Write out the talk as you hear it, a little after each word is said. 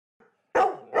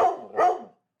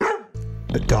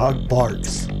A dog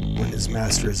barks when his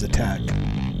master is attacked.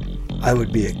 I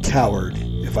would be a coward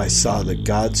if I saw that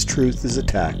God's truth is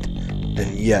attacked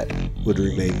and yet would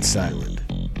remain silent.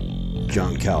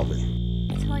 John Calvin.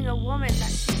 Telling a woman that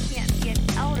she can't be an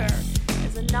elder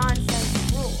is a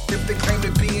nonsense rule. If they claim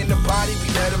to be in the body,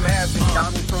 we let them have it.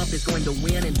 Donald Trump is going to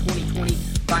win in 2020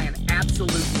 by an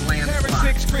absolute landslide.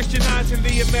 Heretics Christianizing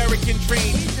the American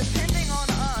dream. He's depending on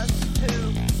us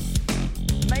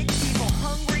to make people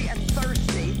hungry and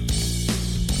thirsty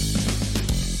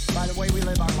by the way we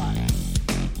live our lives.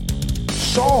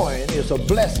 Sowing is a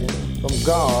blessing from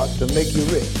God to make you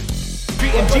rich.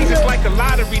 Treating Jesus like a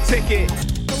lottery ticket.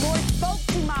 The Lord spoke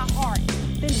to my heart.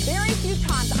 Been very few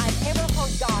times I've ever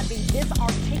heard God be this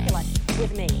articulate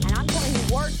with me. And I'm telling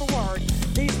you word for word,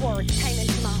 these words came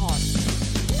into my heart.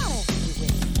 I'm not asking you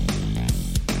with.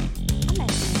 I'm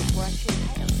asking you to brush your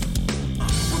hair.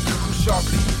 Rebuke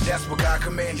sharply, that's what God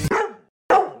commanded.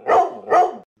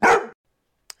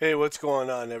 Hey, what's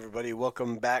going on, everybody?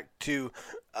 Welcome back to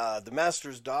The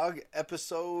Master's Dog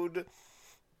episode.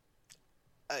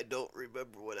 I don't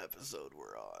remember what episode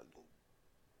we're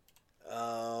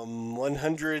on.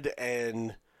 100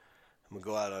 and... I'm going to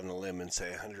go out on a limb and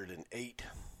say 108.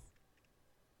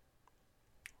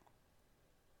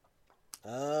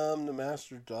 The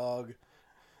Master's Dog.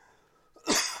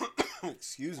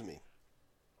 Excuse me.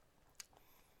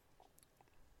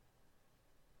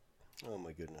 Oh,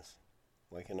 my goodness.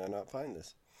 Why can I not find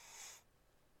this?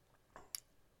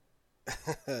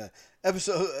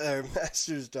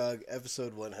 Master's Dog,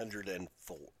 episode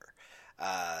 104.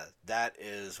 That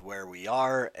is where we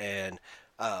are, and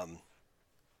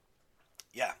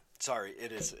yeah, sorry,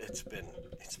 it's been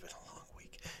a long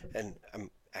week, and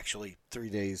I'm actually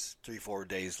 4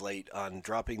 days late on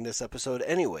dropping this episode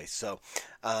anyway. So,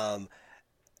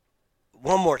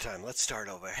 one more time, let's start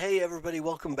over. Hey everybody,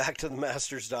 welcome back to the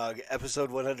Master's Dog, episode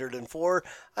 104.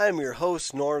 I am your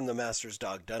host, Norm, the Master's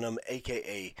Dog Dunham,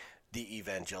 aka the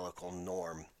Evangelical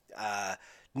Norm.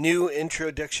 New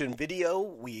introduction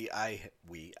video. I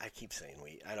keep saying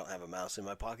we. I don't have a mouse in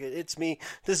my pocket. It's me.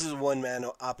 This is a one-man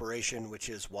operation, which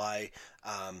is why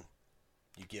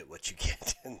you get what you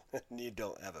get, and you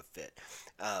don't have a fit.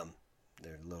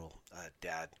 They're little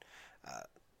dad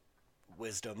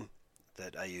wisdom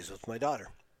that I use with my daughter.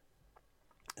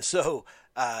 So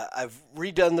I've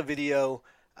redone the video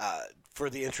for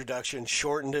the introduction,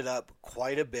 shortened it up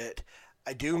quite a bit.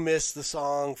 I do miss the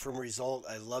song from Result.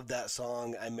 I love that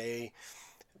song. I may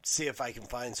see if I can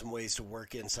find some ways to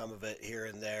work in some of it here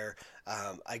and there.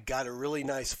 I got a really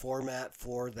nice format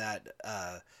for that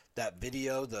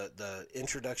video, the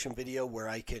introduction video, where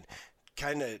I could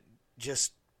kind of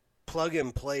just plug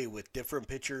and play with different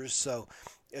pictures. So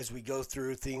as we go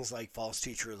through things like False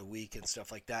Teacher of the Week and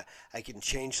stuff like that, I can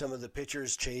change some of the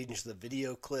pictures, change the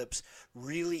video clips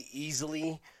really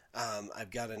easily.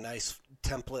 I've got a nice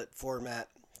template format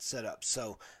set up.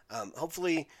 So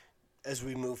hopefully as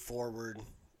we move forward,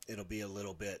 it'll be a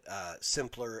little bit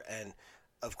simpler, and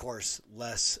of course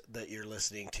less that you're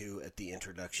listening to at the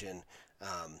introduction.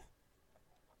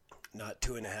 Not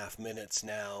 2.5 minutes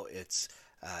now. It's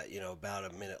about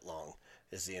a minute long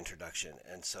is the introduction.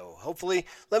 And so hopefully,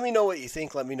 let me know what you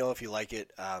think. Let me know if you like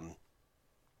it.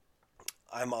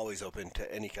 I'm always open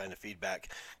to any kind of feedback.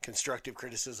 Constructive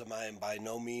criticism. I am by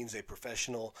no means a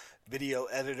professional video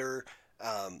editor,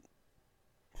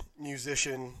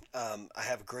 musician. I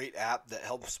have a great app that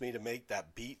helps me to make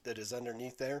that beat that is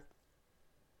underneath there.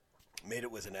 Made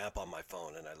it with an app on my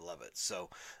phone, and I love it. So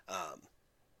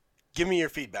give me your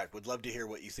feedback. Would love to hear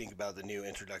what you think about the new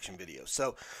introduction video.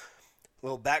 So a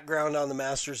little background on the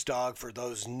Master's Dog for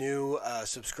those new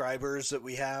subscribers that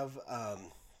we have.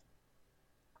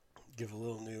 Give a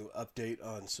little new update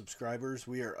on subscribers.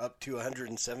 We are up to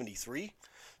 173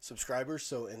 subscribers.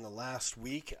 So in the last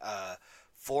week,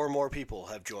 4 more people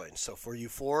have joined. So for you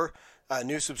 4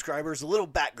 new subscribers, a little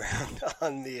background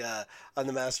on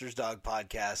the Master's Dog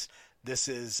podcast. This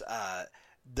is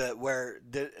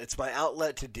it's my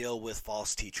outlet to deal with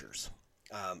false teachers.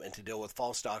 And to deal with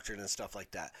false doctrine and stuff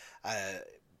like that.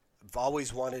 I've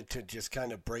always wanted to just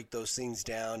kind of break those things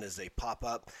down as they pop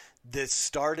up. This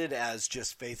started as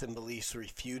just Faith and Beliefs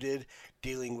Refuted,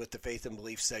 dealing with the Faith and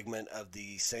Belief segment of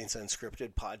the Saints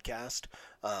Unscripted podcast,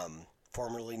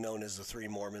 formerly known as the Three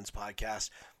Mormons podcast.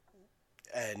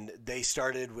 And they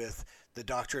started with the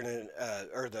doctrine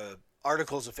or the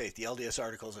Articles of Faith, the LDS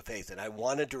Articles of Faith. And I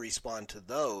wanted to respond to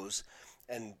those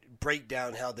and break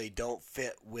down how they don't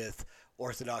fit with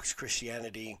Orthodox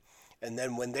Christianity. And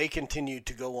then when they continued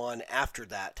to go on after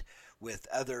that with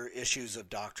other issues of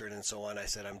doctrine and so on. I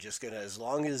said, I'm just going to, as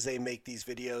long as they make these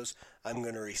videos, I'm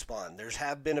going to respond. There's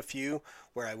have been a few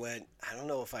where I went, I don't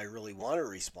know if I really want to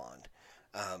respond,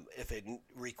 if it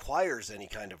requires any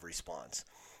kind of response.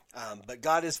 But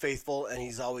God is faithful, and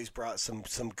he's always brought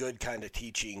some good kind of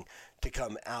teaching to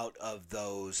come out of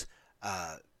those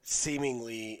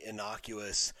seemingly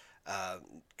innocuous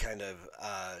kind of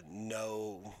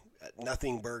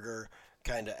nothing burger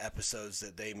kind of episodes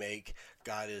that they make.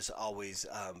 God has always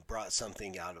brought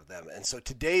something out of them. And so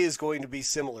today is going to be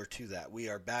similar to that. We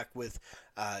are back with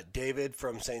David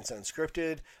from Saints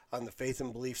Unscripted on the Faith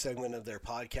and Belief segment of their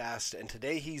podcast. And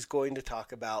today he's going to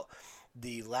talk about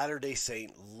the Latter-day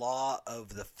Saint law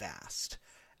of the fast.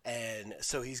 And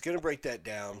so he's going to break that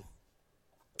down.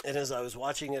 And as I was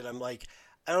watching it, I'm like,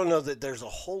 I don't know that there's a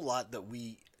whole lot that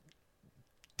we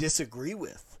disagree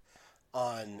with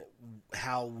on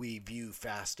how we view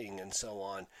fasting and so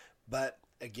on. But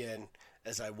again,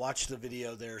 as I watched the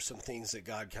video, there are some things that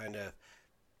God kind of,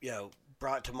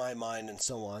 brought to my mind and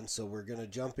so on. So we're going to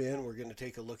jump in. We're going to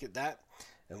take a look at that.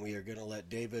 And we are going to let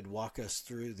David walk us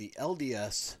through the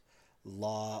LDS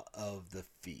law of the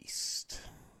feast.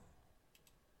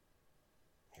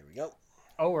 Here we go.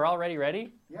 Oh, we're already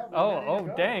ready? Yeah,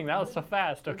 Dang, that was so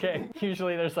fast. Okay.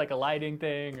 Usually there's like a lighting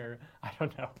thing or I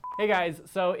don't know. Hey guys,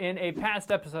 so in a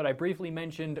past episode I briefly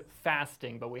mentioned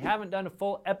fasting, but we haven't done a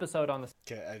full episode on this.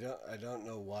 Okay, I don't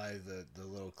know why the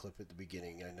little clip at the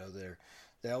beginning. I know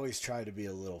they always try to be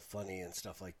a little funny and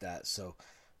stuff like that, so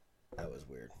that was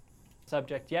weird.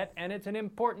 Subject yet, and it's an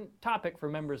important topic for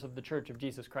members of the Church of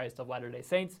Jesus Christ of Latter-day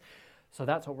Saints. So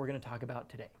that's what we're going to talk about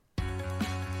today.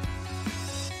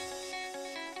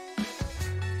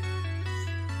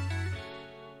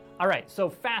 All right, so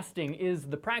fasting is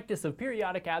the practice of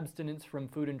periodic abstinence from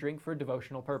food and drink for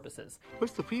devotional purposes.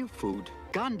 What's the real food?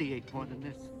 Gandhi ate more than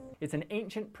this. It's an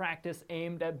ancient practice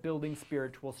aimed at building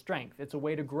spiritual strength. It's a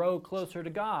way to grow closer to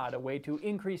God, a way to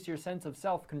increase your sense of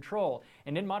self-control.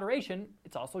 And in moderation,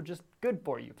 it's also just good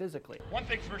for you physically. One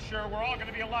thing's for sure, we're all going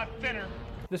to be a lot thinner.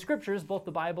 The scriptures, both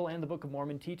the Bible and the Book of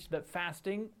Mormon, teach that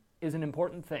fasting is an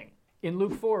important thing. In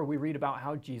Luke 4, we read about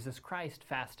how Jesus Christ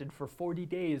fasted for 40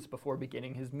 days before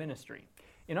beginning his ministry.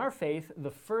 In our faith,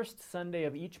 the first Sunday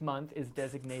of each month is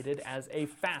designated as a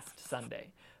fast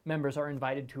Sunday. Members are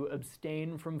invited to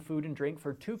abstain from food and drink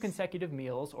for 2 consecutive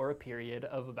meals or a period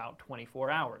of about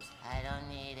 24 hours. I don't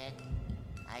need it.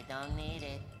 I don't need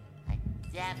it. I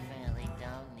definitely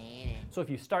don't need it. So if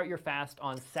you start your fast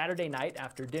on Saturday night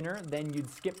after dinner, then you'd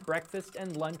skip breakfast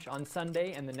and lunch on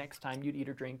Sunday, and the next time you'd eat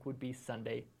or drink would be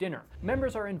Sunday dinner.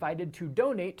 Members are invited to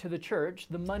donate to the church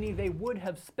the money they would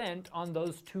have spent on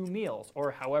those 2 meals,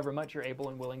 or however much you're able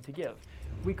and willing to give.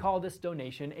 We call this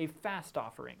donation a fast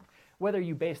offering. Whether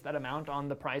you base that amount on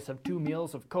the price of 2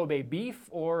 meals of Kobe beef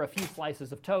or a few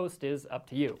slices of toast is up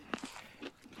to you.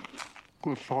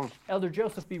 Elder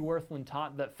Joseph B. Worthland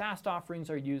taught that fast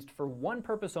offerings are used for one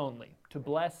purpose only, to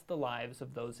bless the lives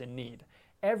of those in need.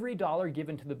 Every dollar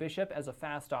given to the bishop as a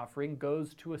fast offering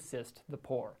goes to assist the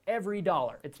poor. Every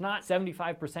dollar. It's not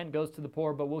 75% goes to the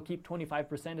poor, but we'll keep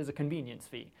 25% as a convenience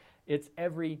fee. It's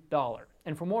every dollar.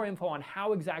 And for more info on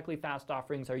how exactly fast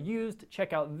offerings are used,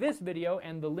 check out this video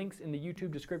and the links in the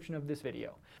YouTube description of this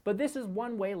video. But this is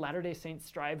one way Latter-day Saints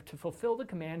strive to fulfill the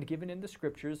command given in the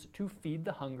scriptures to feed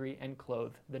the hungry and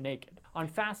clothe the naked. On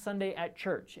Fast Sunday at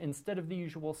church, instead of the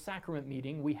usual sacrament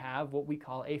meeting, we have what we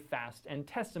call a fast and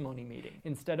testimony meeting.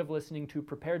 Instead of listening to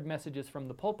prepared messages from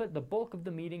the pulpit, the bulk of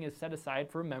the meeting is set aside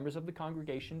for members of the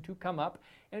congregation to come up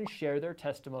and share their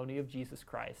testimony of Jesus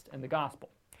Christ and the gospel.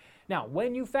 Now,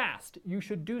 when you fast, you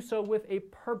should do so with a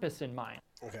purpose in mind.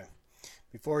 Okay.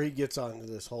 Before he gets on to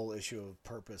this whole issue of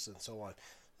purpose and so on,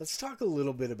 let's talk a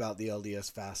little bit about the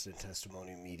LDS Fast and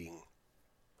Testimony meeting.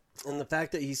 And the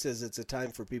fact that he says it's a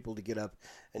time for people to get up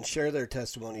and share their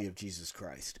testimony of Jesus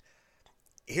Christ.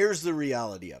 Here's the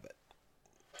reality of it.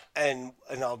 And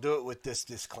I'll do it with this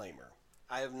disclaimer.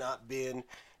 I have not been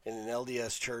in an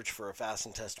LDS church for a Fast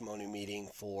and Testimony meeting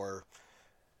for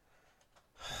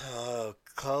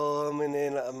coming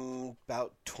in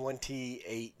about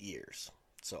 28 years.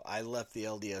 So I left the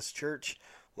LDS church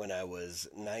when I was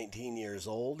 19 years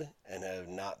old and have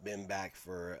not been back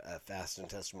for a fast and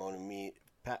testimony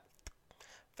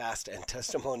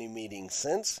meeting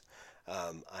since.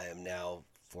 I am now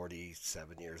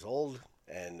 47 years old,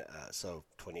 and so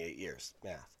 28 years,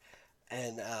 math.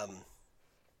 And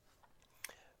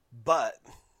but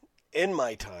in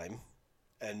my time,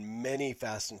 and many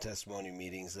fast and testimony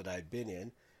meetings that I've been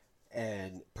in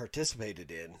and participated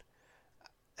in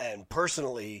and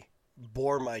personally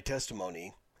bore my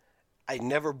testimony, I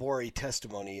never bore a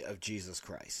testimony of Jesus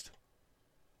Christ.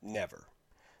 Never.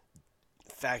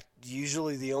 In fact,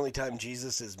 usually the only time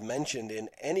Jesus is mentioned in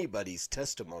anybody's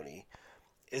testimony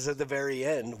is at the very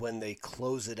end when they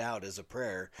close it out as a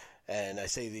prayer. And I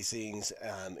say these things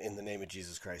in the name of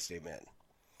Jesus Christ, amen.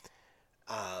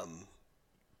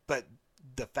 But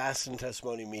the fast and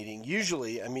testimony meeting,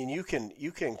 usually, I mean, you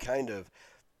can kind of,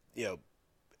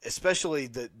 especially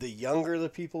the younger the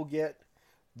people get,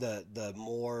 the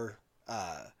more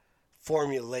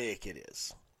formulaic it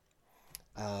is.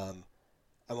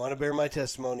 I want to bear my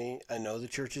testimony. I know the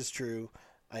church is true.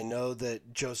 I know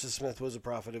that Joseph Smith was a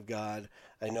prophet of God.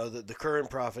 I know that the current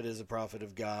prophet is a prophet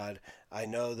of God. I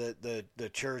know that the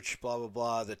church, blah, blah,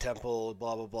 blah, the temple,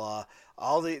 blah, blah, blah,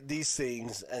 all these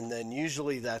things, and then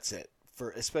usually that's it,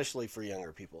 especially for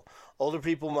younger people. Older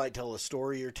people might tell a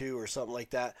story or two or something like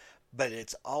that, but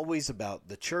it's always about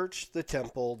the church, the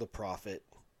temple, the prophet,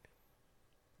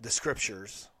 the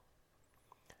scriptures.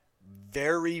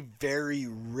 Very, very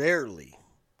rarely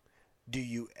do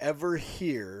you ever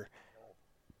hear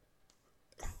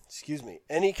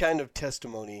any kind of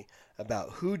testimony about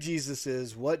who Jesus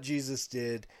is, what Jesus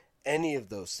did, any of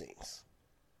those things.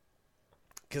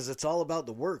 Because it's all about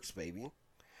the works, baby.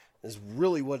 Is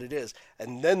really what it is.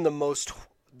 And then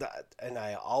and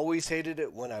I always hated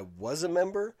it when I was a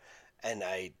member, and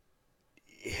I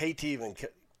hate to even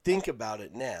think about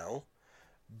it now,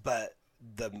 but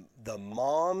the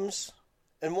moms,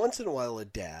 and once in a while a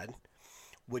dad,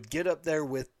 would get up there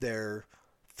with their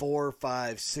 4,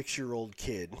 5, 6-year-old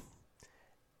kid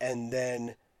and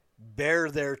then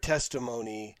bear their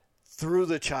testimony through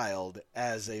the child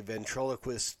as a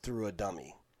ventriloquist through a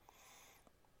dummy.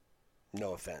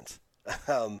 No offense.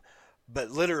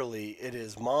 But literally, it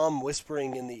is mom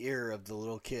whispering in the ear of the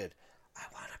little kid, I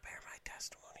want to bear my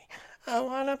testimony. I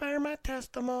want to bear my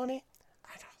testimony.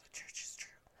 I know the church is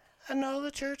true. I know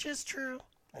the church is true.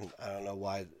 And I don't know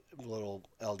why little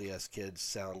LDS kids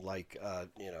sound like,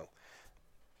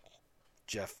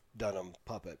 Jeff Dunham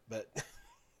puppet. But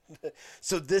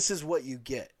so this is what you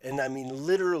get. And I mean,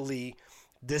 literally,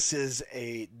 this is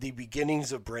the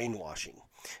beginnings of brainwashing.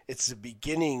 It's the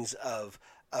beginnings of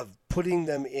putting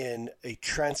them in a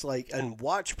trance-like, and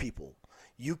watch people.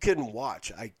 You can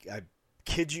watch. I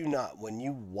kid you not. When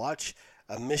you watch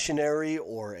a missionary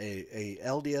or a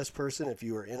LDS person, if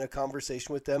you are in a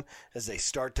conversation with them, as they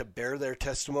start to bear their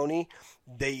testimony,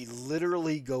 they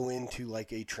literally go into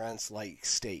like a trance-like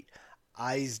state.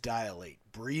 Eyes dilate,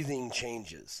 breathing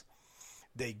changes.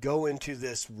 They go into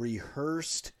this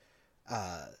rehearsed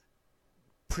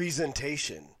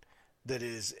presentation that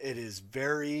is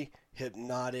very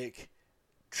hypnotic,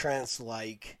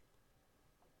 trance-like.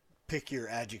 Pick your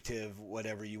adjective,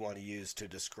 whatever you want to use to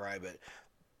describe it.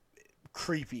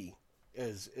 Creepy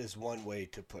is one way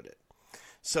to put it.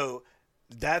 So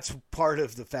that's part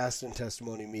of the fast and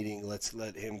testimony meeting. Let's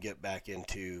let him get back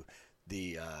into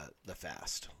the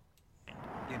fast.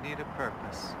 You need a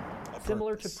purpose.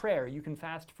 Similar to prayer, you can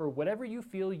fast for whatever you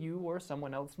feel you or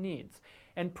someone else needs.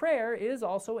 And prayer is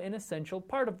also an essential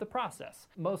part of the process.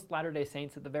 Most Latter-day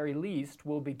Saints, at the very least,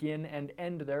 will begin and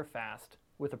end their fast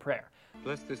with a prayer.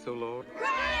 Bless this, O Lord.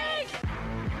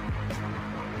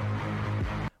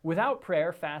 Without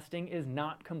prayer, fasting is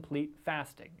not complete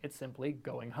fasting. It's simply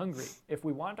going hungry. If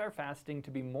we want our fasting to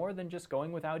be more than just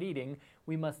going without eating,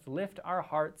 we must lift our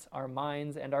hearts, our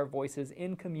minds, and our voices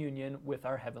in communion with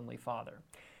our Heavenly Father.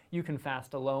 You can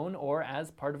fast alone or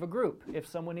as part of a group. If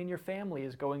someone in your family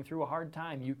is going through a hard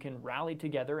time, you can rally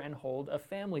together and hold a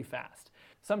family fast.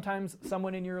 Sometimes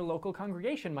someone in your local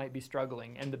congregation might be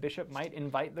struggling, and the bishop might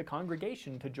invite the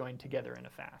congregation to join together in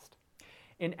a fast.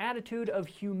 An attitude of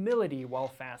humility while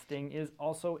fasting is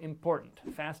also important.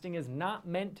 Fasting is not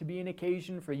meant to be an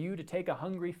occasion for you to take a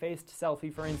hungry-faced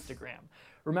selfie for Instagram.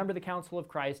 Remember the counsel of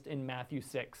Christ in Matthew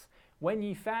 6. When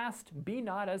ye fast, be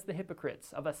not as the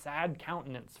hypocrites, of a sad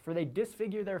countenance, for they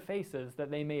disfigure their faces, that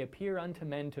they may appear unto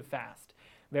men to fast.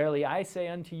 Verily I say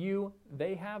unto you,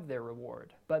 they have their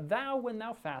reward. But thou, when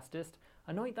thou fastest,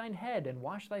 anoint thine head, and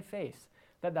wash thy face,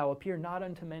 that thou appear not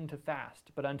unto men to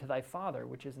fast, but unto thy Father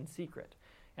which is in secret.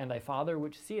 And thy Father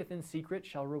which seeth in secret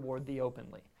shall reward thee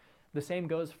openly. The same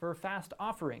goes for fast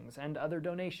offerings and other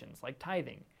donations, like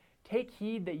tithing. Take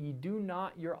heed that ye do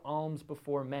not your alms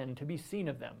before men, to be seen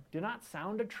of them. Do not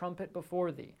sound a trumpet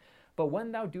before thee. But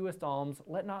when thou doest alms,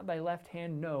 let not thy left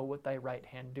hand know what thy right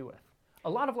hand doeth. A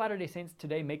lot of Latter-day Saints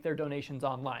today make their donations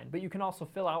online, but you can also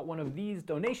fill out one of these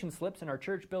donation slips in our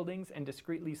church buildings and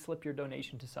discreetly slip your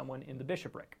donation to someone in the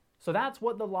bishopric. So that's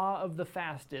what the law of the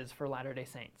fast is for Latter-day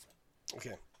Saints.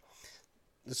 Okay.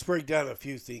 Let's break down a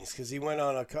few things, because he went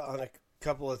on a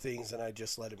couple of things and I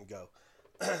just let him go.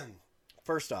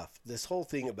 First off, this whole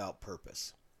thing about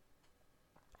purpose.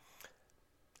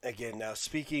 again, now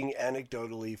speaking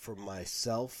anecdotally from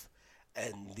myself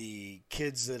and the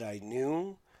kids that I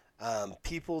knew,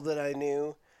 people that I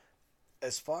knew,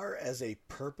 as far as a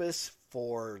purpose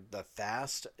for the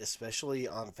fast, especially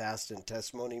on Fast and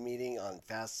Testimony meeting on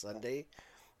Fast Sunday,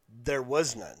 there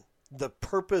was none. The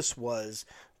purpose was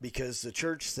because the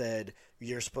church said,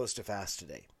 you're supposed to fast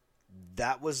today.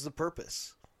 That was the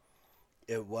purpose.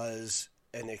 It was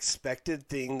an expected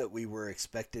thing that we were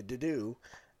expected to do.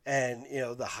 And, you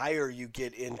know, the higher you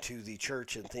get into the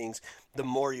church and things, the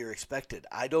more you're expected.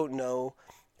 I don't know.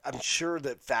 I'm sure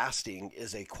that fasting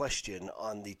is a question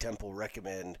on the Temple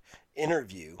Recommend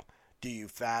interview. Do you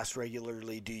fast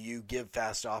regularly? Do you give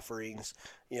fast offerings?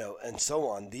 You know, and so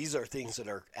on. These are things that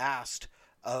are asked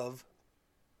of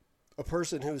a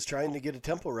person who is trying to get a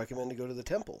Temple Recommend to go to the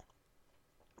temple.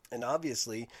 And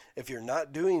obviously, if you're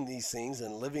not doing these things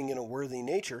and living in a worthy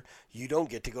nature, you don't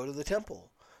get to go to the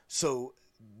temple. So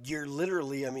you're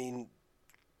literally, I mean,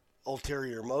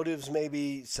 ulterior motives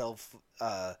maybe, what's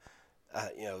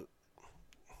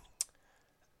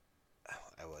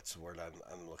the word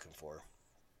I'm looking for?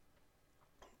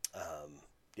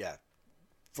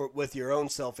 With your own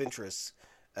self-interests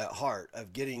at heart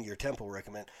of getting your Temple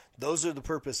Recommend. Those are the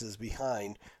purposes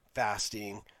behind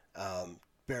fasting,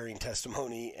 bearing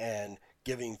testimony, and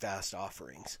giving fast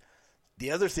offerings.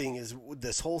 The other thing is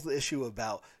this whole issue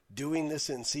about doing this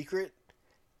in secret.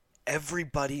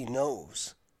 Everybody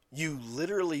knows. You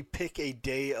literally pick a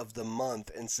day of the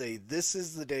month and say, this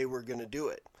is the day we're going to do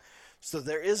it. So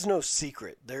there is no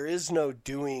secret. There is no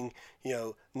doing, you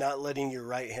know, not letting your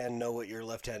right hand know what your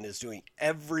left hand is doing.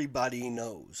 Everybody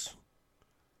knows,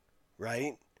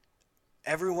 right?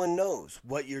 Everyone knows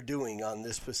what you're doing on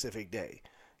this specific day.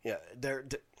 Yeah,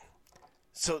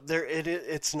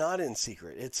 it's not in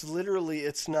secret. It's literally,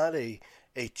 it's not a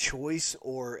choice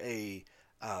or a,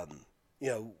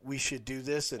 we should do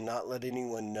this and not let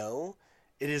anyone know.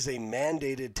 It is a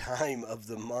mandated time of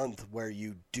the month where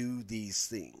you do these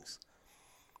things.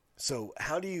 So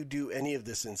how do you do any of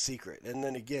this in secret? And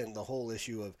then again, the whole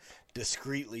issue of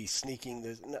discreetly sneaking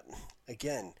this.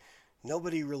 Again,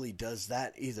 nobody really does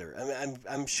that either. I mean,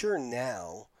 I'm sure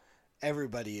now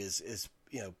everybody is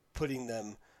putting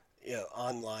them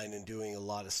online and doing a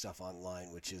lot of stuff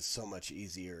online, which is so much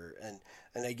easier.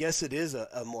 And I guess it is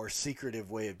a more secretive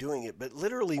way of doing it. But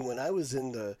literally, when I was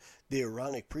in the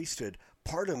Aaronic priesthood,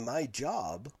 part of my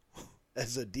job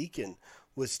as a deacon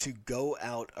was to go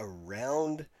out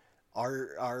around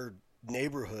our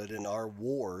neighborhood and our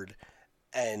ward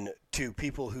and to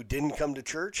people who didn't come to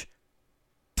church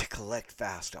to collect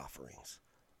fast offerings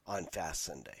on Fast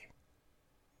Sunday.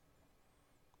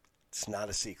 It's not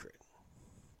a secret.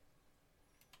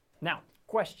 Now,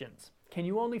 questions. Can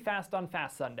you only fast on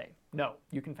Fast Sunday? No,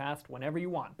 you can fast whenever you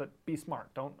want, but be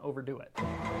smart. Don't overdo it.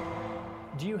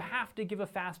 Do you have to give a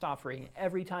fast offering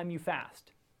every time you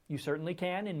fast? You certainly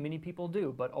can, and many people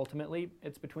do, but ultimately,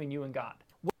 it's between you and God.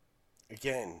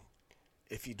 Again,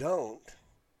 if you don't,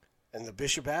 and the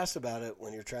bishop asks about it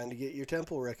when you're trying to get your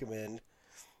Temple Recommend,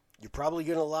 you're probably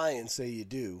going to lie and say you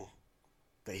do,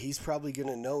 but he's probably going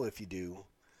to know if you do,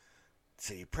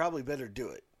 so you probably better do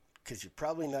it, because you're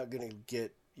probably not going to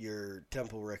get your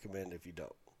Temple Recommend if you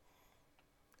don't.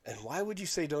 And why would you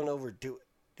say don't overdo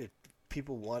it if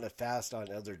people want to fast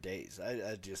on other days?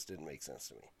 I just didn't make sense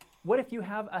to me. What if you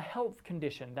have a health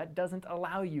condition that doesn't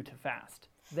allow you to fast?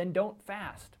 Then don't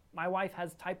fast. My wife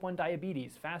has type 1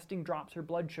 diabetes. Fasting drops her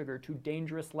blood sugar to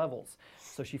dangerous levels,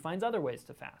 so she finds other ways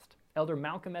to fast. Elder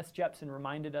Malcolm S. Jepson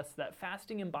reminded us that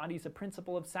fasting embodies a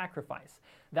principle of sacrifice,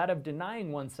 that of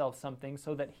denying oneself something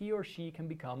so that he or she can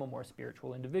become a more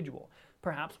spiritual individual.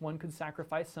 Perhaps one could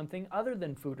sacrifice something other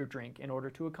than food or drink in order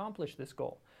to accomplish this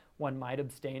goal. One might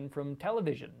abstain from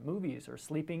television, movies, or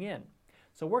sleeping in.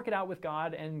 So work it out with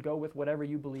God and go with whatever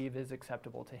you believe is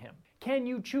acceptable to Him. Can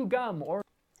you chew gum or...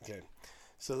 Okay,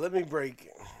 so let me break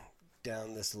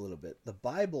down this a little bit. The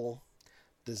Bible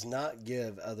does not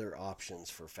give other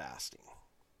options for fasting,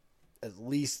 at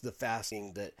least the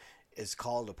fasting that is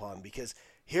called upon, because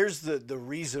here's the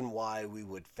reason why we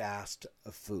would fast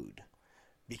a food,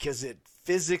 because it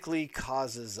physically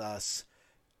causes us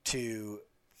to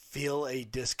feel a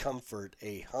discomfort,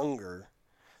 a hunger.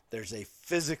 There's a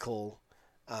physical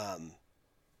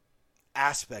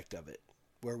aspect of it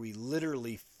where we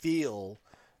literally feel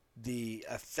the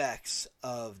effects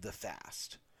of the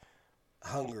fast,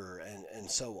 hunger and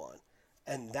so on.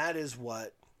 And that is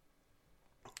what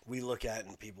we look at,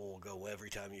 and people will go, well, every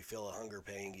time you feel a hunger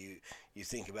pain, you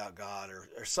think about God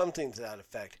or something to that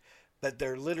effect. But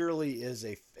there literally is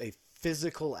a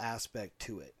physical aspect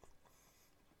to it.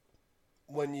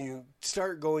 When you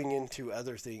start going into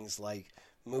other things like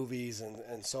movies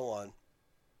and so on.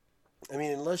 I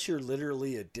mean, unless you're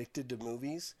literally addicted to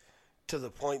movies to the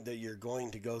point that you're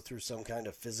going to go through some kind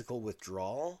of physical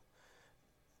withdrawal,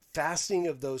 fasting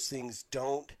of those things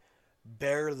don't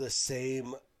bear the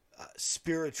same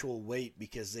spiritual weight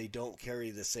because they don't carry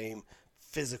the same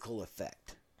physical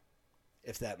effect,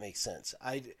 if that makes sense.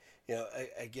 I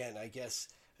guess,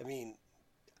 I mean,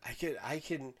 I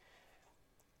can,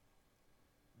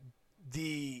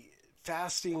 the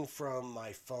fasting from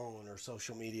my phone or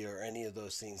social media or any of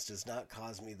those things does not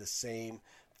cause me the same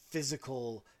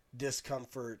physical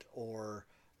discomfort or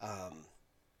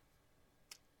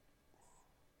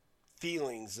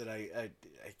feelings that I'm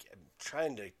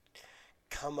trying to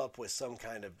come up with some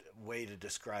kind of way to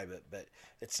describe it, but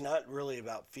it's not really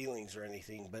about feelings or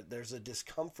anything, but there's a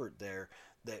discomfort there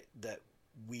that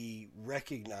we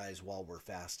recognize while we're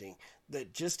fasting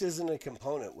that just isn't a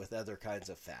component with other kinds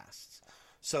of fasts.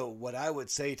 So what I would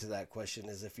say to that question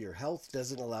is, if your health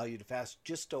doesn't allow you to fast,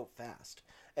 just don't fast.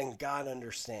 And God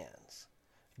understands.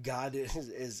 God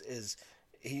is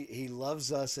He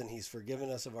loves us, and He's forgiven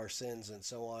us of our sins and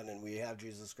so on, and we have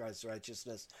Jesus Christ's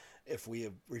righteousness if we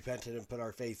have repented and put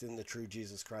our faith in the true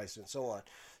Jesus Christ and so on.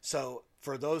 So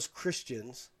for those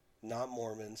Christians, not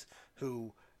Mormons,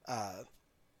 who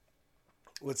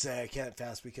would say, I can't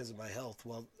fast because of my health,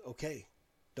 well, okay,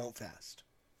 don't fast.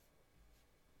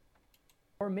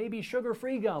 Or maybe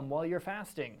sugar-free gum while you're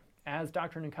fasting. As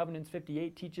Doctrine and Covenants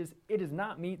 58 teaches, it is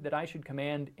not meat that I should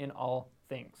command in all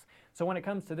things. So when it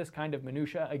comes to this kind of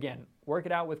minutia, again, work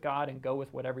it out with God and go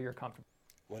with whatever you're comfortable.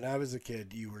 When I was a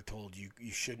kid, you were told you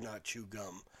should not chew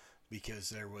gum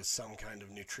because there was some kind of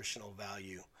nutritional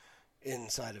value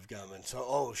inside of gum. And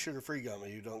so, sugar-free gum,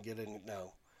 you don't get any.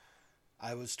 No.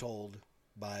 I was told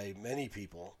by many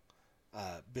people,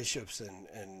 bishops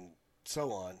and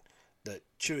so on, that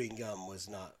chewing gum was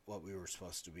not what we were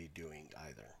supposed to be doing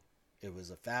either. It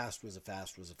was a fast, was a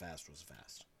fast, was a fast, was a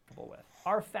fast. With.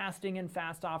 Are fasting and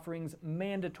fast offerings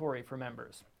mandatory for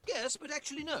members? Yes, but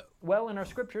actually no. Well, in our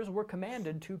scriptures, we're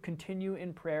commanded to continue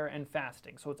in prayer and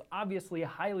fasting, so it's obviously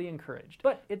highly encouraged.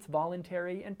 But it's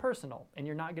voluntary and personal, and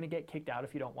you're not going to get kicked out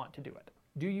if you don't want to do it.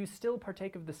 Do you still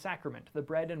partake of the sacrament, the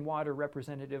bread and water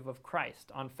representative of Christ,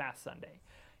 on Fast Sunday?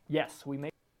 Yes, we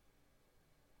may.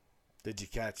 Did you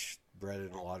catch bread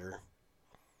and water?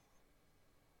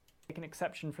 An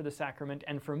exception for the sacrament,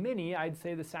 and for many, I'd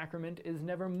say the sacrament is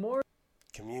never more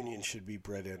communion should be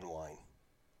bread and wine.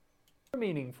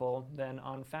 Meaningful than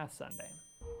on Fast Sunday.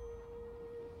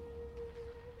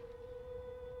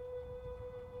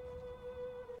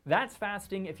 That's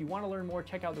fasting. If you want to learn more,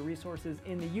 check out the resources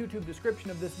in the YouTube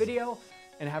description of this video,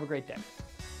 and have a great day.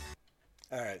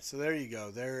 All right, so there you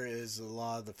go. There is the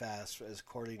law of the fast as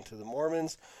according to the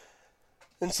Mormons.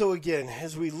 And so again,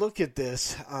 as we look at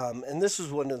this, and this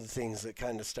is one of the things that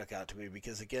kind of stuck out to me,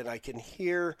 because again, I can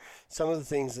hear some of the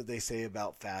things that they say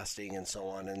about fasting and so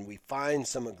on, and we find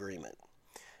some agreement.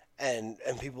 And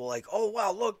people are like, oh,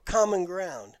 wow, look, common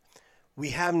ground. We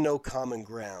have no common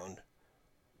ground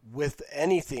with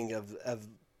anything of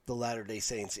the Latter-day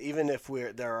Saints, even if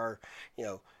there are,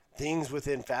 things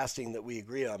within fasting that we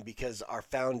agree on, because our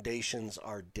foundations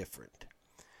are different.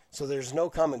 So there's no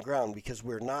common ground because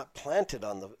we're not planted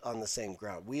on the same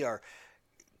ground. We are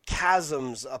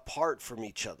chasms apart from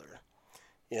each other.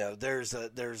 There's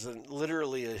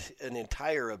literally an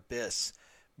entire abyss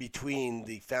between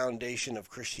the foundation of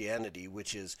Christianity,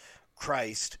 which is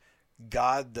Christ,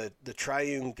 God, the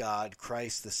triune God,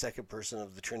 Christ, the second person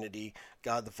of the Trinity,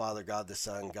 God the Father, God the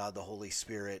Son, God the Holy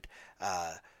Spirit,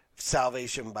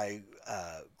 salvation by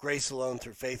grace alone,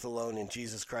 through faith alone, in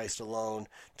Jesus Christ alone,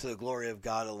 to the glory of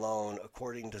God alone,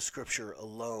 according to Scripture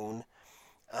alone.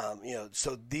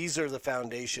 So these are the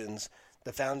foundations.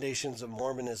 The foundations of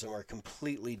Mormonism are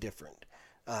completely different.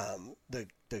 The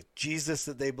Jesus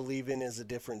that they believe in is a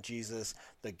different Jesus.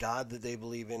 The God that they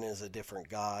believe in is a different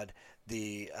God.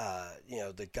 The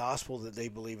gospel that they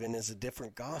believe in is a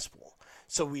different gospel.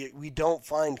 So we don't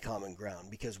find common ground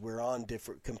because we're on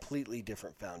completely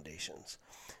different foundations.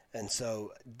 And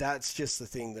so that's just the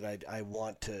thing that I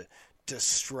want to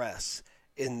stress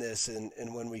in this,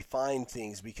 and when we find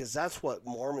things, because that's what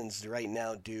Mormons right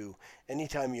now do.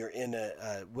 Anytime you're in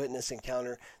a witness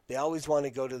encounter, they always want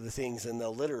to go to the things, and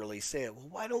they'll literally say, well,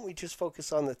 why don't we just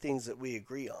focus on the things that we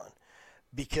agree on?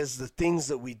 Because the things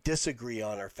that we disagree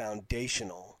on are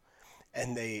foundational,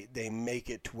 and they make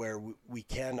it to where we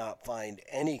cannot find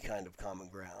any kind of common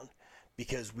ground,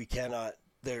 because we cannot,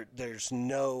 there's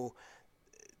no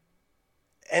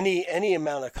any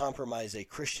amount of compromise a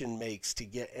Christian makes to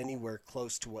get anywhere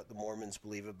close to what the Mormons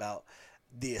believe about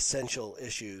the essential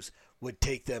issues would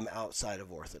take them outside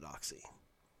of orthodoxy.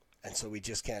 And so we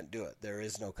just can't do it. There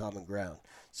is no common ground.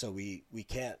 So we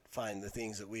can't find the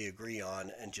things that we agree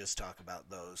on and just talk about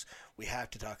those. We have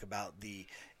to talk about the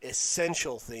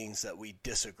essential things that we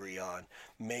disagree on,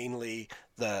 mainly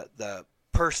the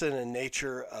person and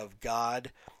nature of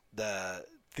God, the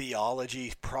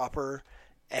theology proper,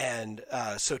 and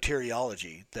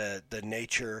soteriology, the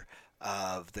nature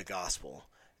of the gospel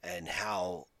and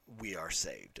how we are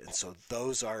saved. And so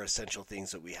those are essential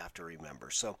things that we have to remember.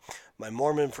 So my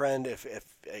Mormon friend,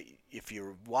 if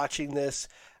you're watching this,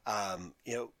 I'm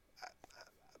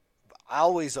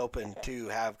always open to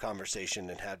have conversation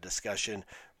and have discussion.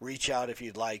 Reach out if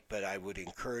you'd like, but I would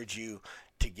encourage you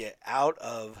to get out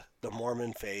of the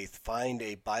Mormon faith, find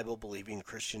a Bible-believing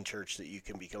Christian church that you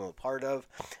can become a part of.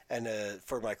 And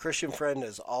for my Christian friend,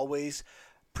 as always,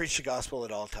 preach the gospel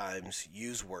at all times.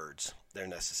 Use words. They're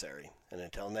necessary. And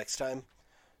until next time,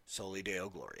 Soli Deo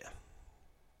Gloria.